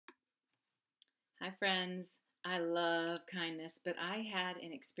Hi, friends. I love kindness, but I had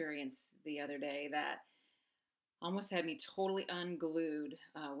an experience the other day that almost had me totally unglued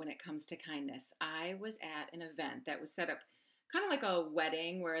when it comes to kindness. I was at an event that was set up kind of like a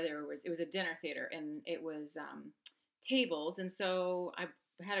wedding where it was a dinner theater and it was tables. And so I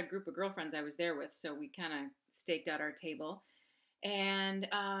had a group of girlfriends I was there with, so we kind of staked out our table. And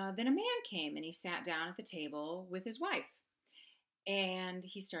then a man came and he sat down at the table with his wife. And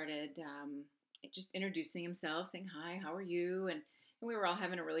he started just introducing himself, saying, "Hi, how are you?" And we were all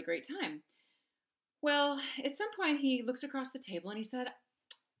having a really great time. Well, at some point, he looks across the table and he said,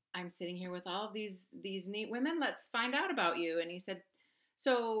 "I'm sitting here with all of these neat women. Let's find out about you." And he said,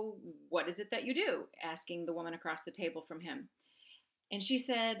 "So, what is it that you do?" Asking the woman across the table from him. And she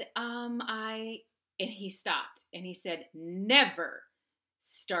said, I." And he stopped and he said, "Never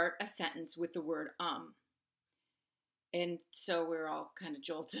start a sentence with the word And so we were all kind of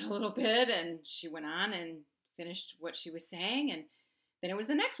jolted a little bit, and she went on and finished what she was saying. And then it was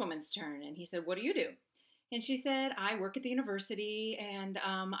the next woman's turn, and he said, "What do you do?" And she said, "I work at the university." And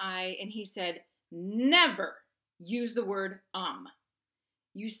he said, "Never use the word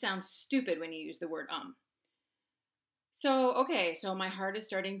You sound stupid when you use the word So my heart is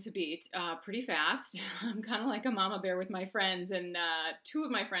starting to beat pretty fast. I'm kind of like a mama bear with my friends, and two of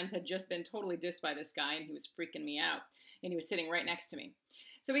my friends had just been totally dissed by this guy, and he was freaking me out, and he was sitting right next to me.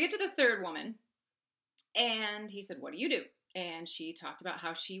 So we get to the third woman, and he said, "What do you do?" And she talked about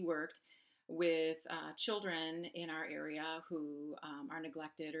how she worked with children in our area who are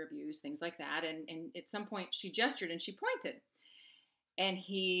neglected or abused, things like that. And at some point, she gestured and she pointed. And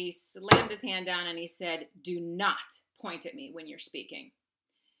he slammed his hand down and he said, "Do not point at me when you're speaking."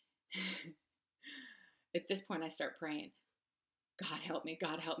 At this point, I start praying, "God help me,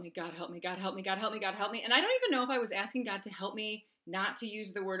 God help me, God help me, God help me, God help me, God help me." And I don't even know if I was asking God to help me not to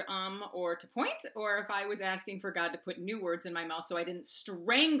use the word or to point, or if I was asking for God to put new words in my mouth so I didn't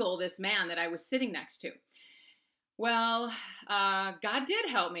strangle this man that I was sitting next to. Well, God did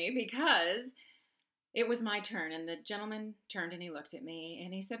help me because it was my turn, and the gentleman turned and he looked at me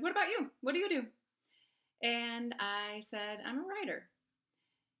and he said, "What about you? What do you do?" And I said, "I'm a writer."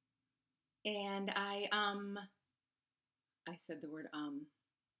 And I said the word and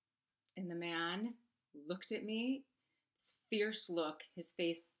the man looked at me, this fierce look, his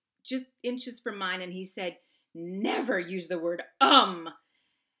face just inches from mine, and he said, "Never use the word And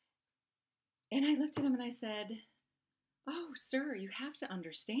I looked at him and I said, "Oh, sir, you have to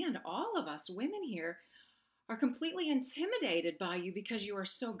understand, all of us women here are completely intimidated by you because you are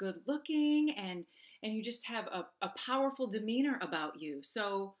so good looking and you just have a powerful demeanor about you.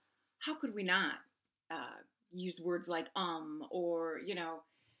 So how could we not use words like or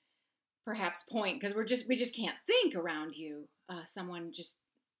perhaps point, because we just can't think around you. Someone just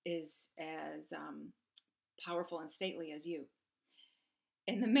is as powerful and stately as you."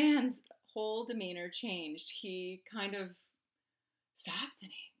 And the man's whole demeanor changed. He kind of stopped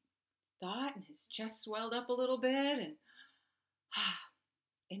and he thought, and his chest swelled up a little bit, and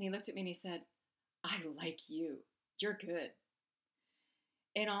he looked at me and he said, "I like you. You're good."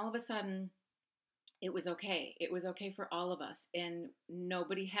 And all of a sudden, it was okay. It was okay for all of us. And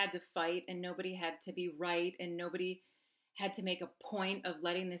nobody had to fight, and nobody had to be right, and nobody had to make a point of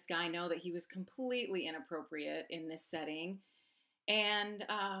letting this guy know that he was completely inappropriate in this setting. And,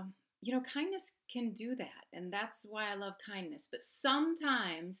 kindness can do that. And that's why I love kindness. But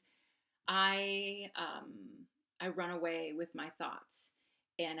sometimes I run away with my thoughts,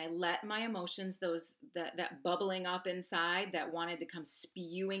 and I let my emotions, that bubbling up inside that wanted to come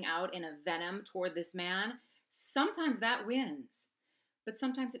spewing out in a venom toward this man, sometimes that wins, but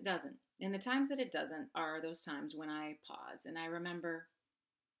sometimes it doesn't. And the times that it doesn't are those times when I pause and I remember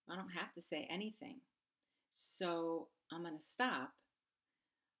I don't have to say anything. So I'm going to stop.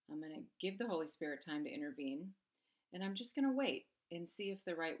 I'm going to give the Holy Spirit time to intervene, and I'm just going to wait and see if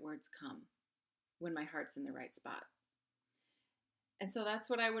the right words come when my heart's in the right spot. And so that's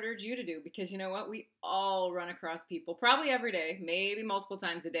what I would urge you to do, because you know what? We all run across people, probably every day, maybe multiple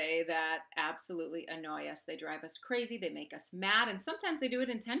times a day, that absolutely annoy us. They drive us crazy, they make us mad, and sometimes they do it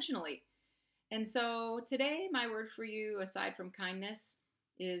intentionally. And so today, my word for you, aside from kindness,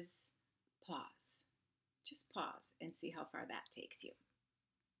 is pause. Just pause and see how far that takes you.